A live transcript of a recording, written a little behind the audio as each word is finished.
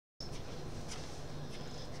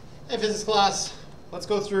Hey physics class, let's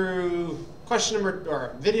go through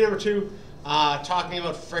video number 2, talking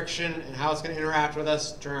about friction and how it's going to interact with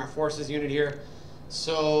us during our forces unit here.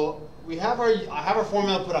 So I have our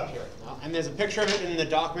formula put up here, and there's a picture of it in the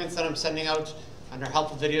documents that I'm sending out under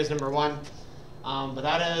helpful videos number 1. But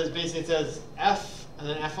that is basically, it says F and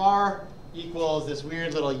then FR equals this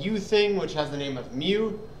weird little U thing which has the name of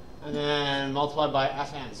mu, and then multiplied by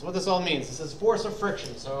Fn. So what this all means, this is force of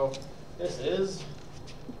friction. So this is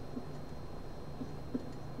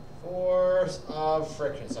force of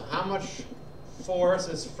friction. So how much force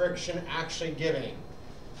is friction actually giving?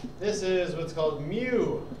 This is what's called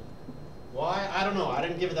mu. Why? I don't know. I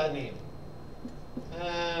didn't give it that name.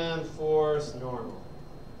 And force normal.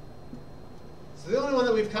 So the only one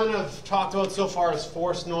that we've kind of talked about so far is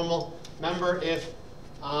force normal. Remember, if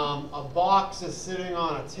a box is sitting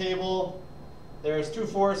on a table, there's two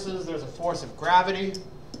forces. There's a force of gravity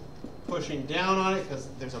pushing down on it because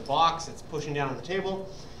there's a box, it's pushing down on the table.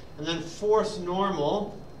 And then force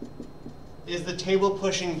normal is the table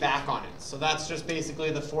pushing back on it. So that's just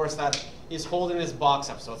basically the force that is holding this box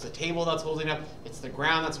up. So it's the table that's holding up, it's the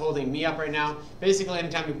ground that's holding me up right now. Basically,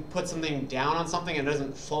 anytime you put something down on something and it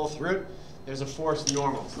doesn't fall through it, there's a force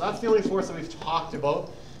normal. So that's the only force that we've talked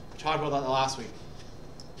about. We talked about that last week.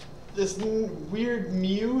 This weird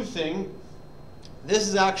mu thing, this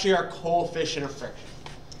is actually our coefficient of friction.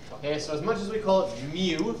 Okay, so as much as we call it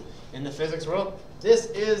mu in the physics world, this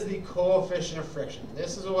is the coefficient of friction.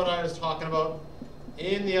 This is what I was talking about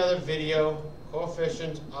in the other video,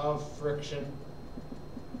 coefficient of friction.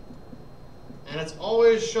 And it's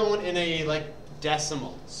always shown in a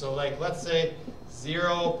decimal. So let's say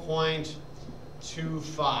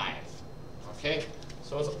 0.25. Okay?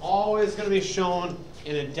 So it's always going to be shown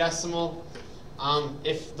in a decimal.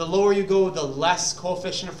 If the lower you go, the less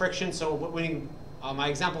coefficient of friction. So my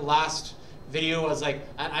example last video was like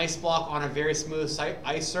an ice block on a very smooth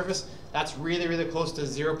ice surface. That's really, really close to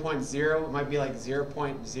 0.0. It might be like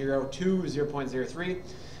 0.02, 0.03,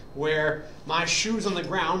 where my shoes on the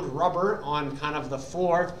ground, rubber on kind of the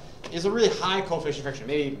floor, is a really high coefficient of friction,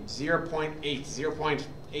 maybe 0.8,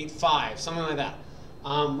 0.85, something like that.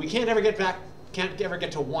 We can't ever get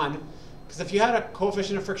to 1, because if you had a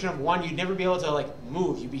coefficient of friction of 1, you'd never be able to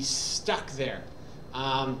move. You'd be stuck there.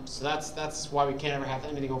 So that's why we can't ever have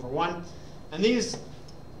anything over 1. And these,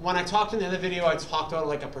 when I talked in the other video, I talked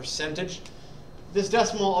about a percentage. This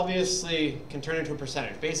decimal obviously can turn into a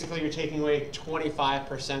percentage. Basically, you're taking away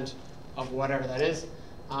 25% of whatever that is.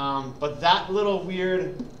 But that little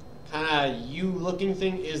weird kind of U-looking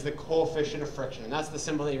thing is the coefficient of friction. And that's the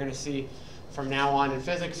symbol that you're going to see from now on in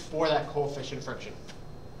physics for that coefficient of friction.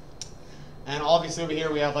 And obviously over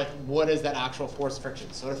here we have what is that actual force of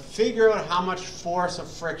friction. So to figure out how much force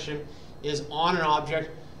of friction is on an object,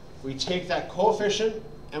 we take that coefficient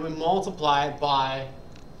and we multiply it by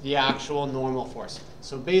the actual normal force.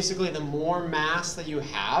 So basically, the more mass that you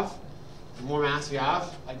have,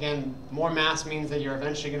 again, more mass means that you're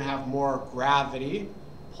eventually going to have more gravity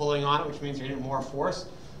pulling on it, which means you're getting more force.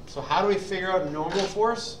 So how do we figure out normal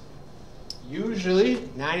force? Usually,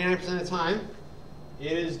 99% of the time,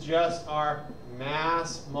 it is just our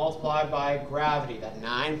mass multiplied by gravity, that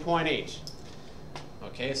 9.8.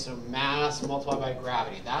 Okay, so mass multiplied by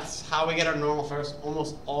gravity. That's how we get our normal force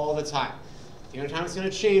almost all the time. The only time it's going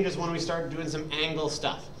to change is when we start doing some angle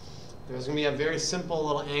stuff. There's going to be a very simple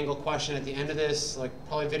little angle question at the end of this,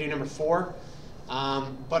 probably video number 4.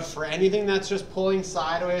 But for anything that's just pulling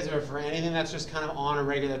sideways, or for anything that's just kind of on a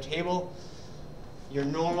regular table, your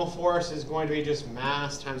normal force is going to be just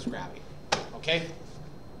mass times gravity. Okay?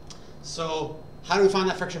 So how do we find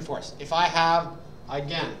that friction force? If I have,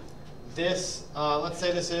 again, this, let's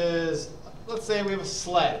say we have a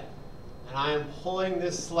sled, and I am pulling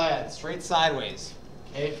this sled straight sideways,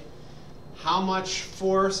 okay? How much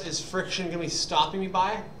force is friction going to be stopping me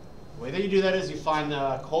by? The way that you do that is you find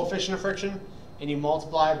the coefficient of friction, and you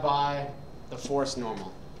multiply by the force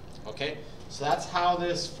normal, okay? So that's how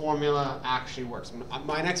this formula actually works.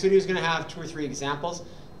 My next video is going to have 2 or 3 examples,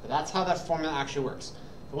 but that's how that formula actually works.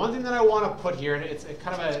 The one thing that I want to put here, and it's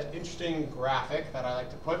kind of an interesting graphic that I like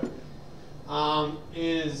to put,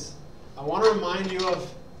 is I want to remind you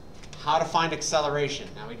of how to find acceleration.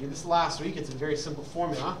 Now, we did this last week. It's a very simple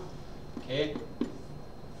formula. Okay,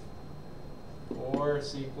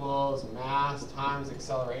 force equals mass times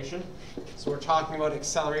acceleration. So we're talking about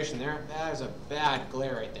acceleration there. There's a bad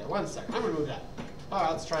glare right there. 1 second. I'm going to move that. All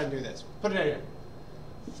right, let's try and do this. Put it in here.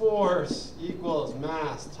 Force equals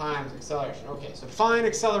mass times acceleration. Okay, so to find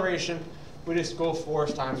acceleration, we just go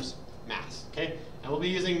force times mass. Okay, and we'll be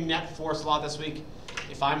using net force a lot this week.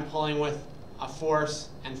 If I'm pulling with a force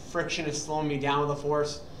and friction is slowing me down with a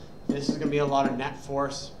force, This is going to be a lot of net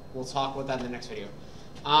force. We'll talk about that in the next video.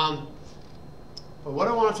 But what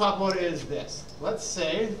I want to talk about is this. Let's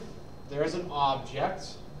say there's an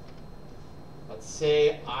object. Let's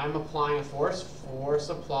say I'm applying a force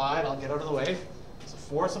applied. I'll get out of the way. So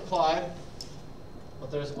force applied,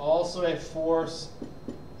 but there's also a force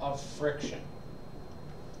of friction.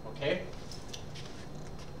 Okay?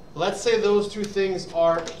 Let's say those two things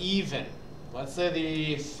are even. Let's say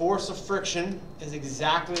the force of friction is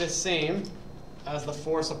exactly the same as the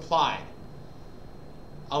force applied.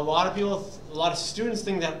 A lot of students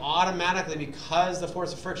think that automatically, because the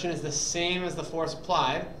force of friction is the same as the force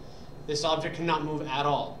applied, this object cannot move at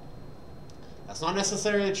all. That's not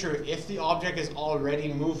necessarily true. If the object is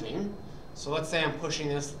already moving, so let's say I'm pushing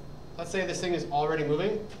this, let's say this thing is already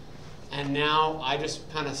moving, and now I just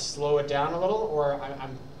kind of slow it down a little, or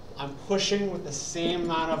I'm pushing with the same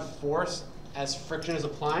amount of force as friction is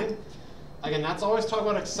applying. Again, that's always talk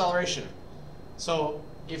about acceleration. So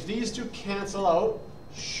if these two cancel out,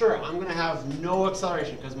 sure, I'm going to have no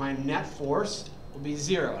acceleration because my net force will be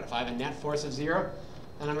 0. And if I have a net force of 0,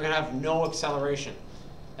 then I'm going to have no acceleration.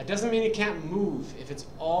 That doesn't mean it can't move. If it's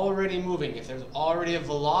already moving, if there's already a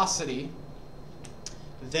velocity,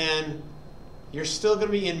 then you're still going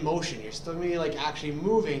to be in motion. You're still going to be like actually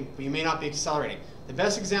moving, but you may not be accelerating. The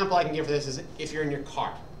best example I can give for this is if you're in your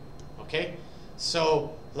car. Okay?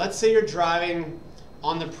 So let's say you're driving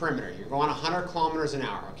on the perimeter. You're going 100 kilometers an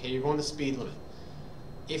hour. Okay? You're going the speed limit.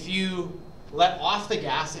 If you let off the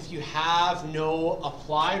gas, if you have no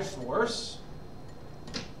applied force,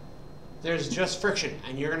 there's just friction,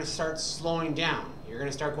 and you're going to start slowing down. You're going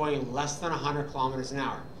to start going less than 100 kilometers an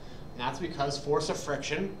hour. And that's because force of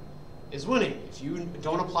friction is winning. If you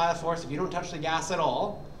don't apply the force, if you don't touch the gas at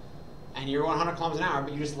all, and you're going 100 kilometers an hour,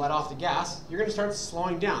 but you just let off the gas, you're going to start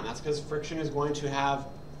slowing down. That's because friction is going to have,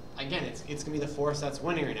 again, it's going to be the force that's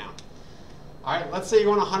winning right now. All right, let's say you're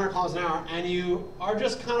going 100 kilometers an hour, and you are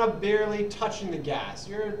just kind of barely touching the gas.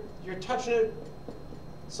 You're touching it,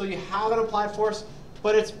 so you have an applied force,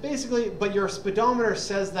 but it's basically, but your speedometer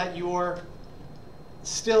says that you're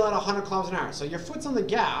still at 100 kilometers an hour. So your foot's on the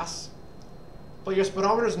gas, but your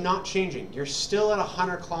speedometer is not changing. You're still at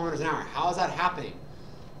 100 kilometers an hour. How is that happening?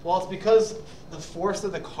 Well, it's because the force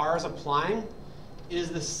that the car is applying is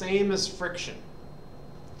the same as friction.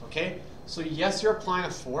 Okay? So yes, you're applying a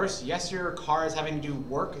force. Yes, your car is having to do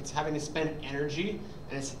work. It's having to spend energy,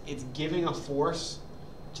 and it's giving a force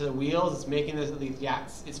to the wheels. It's making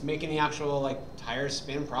it's making the actual like tires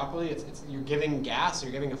spin properly. You're giving gas.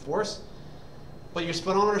 You're giving a force, but your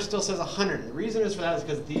speedometer still says 100. The reason is for that is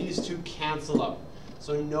because these two cancel out.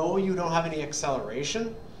 So no, you don't have any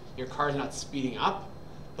acceleration. Your car's not speeding up,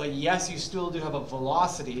 but yes, you still do have a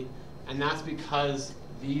velocity, and that's because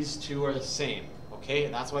these two are the same.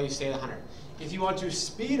 Okay, that's why you stay at 100. If you want to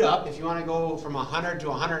speed up, if you want to go from 100 to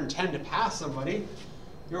 110 to pass somebody,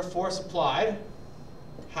 your force applied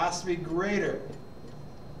has to be greater.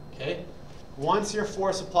 Okay? Once your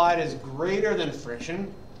force applied is greater than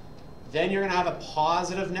friction, then you're going to have a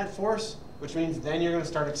positive net force, which means then you're going to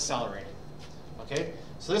start accelerating. Okay?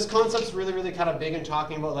 So this concept's really, really kind of big in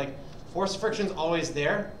talking about like force of friction is always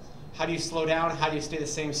there. How do you slow down? How do you stay the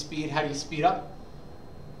same speed? How do you speed up?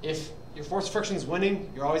 If your force of friction is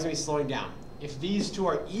winning, you're always going to be slowing down. If these two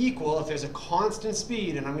are equal, if there's a constant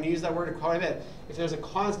speed, and I'm going to use that word quite a bit, if there's a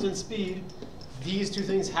constant speed, these two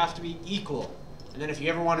things have to be equal. And then if you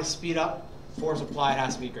ever want to speed up, force applied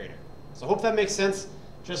has to be greater. So I hope that makes sense.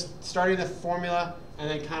 Just starting the formula and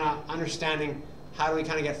then kind of understanding how do we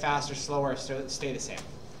kind of get faster, slower, stay the same.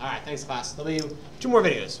 All right, thanks class. There'll be 2 more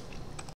videos.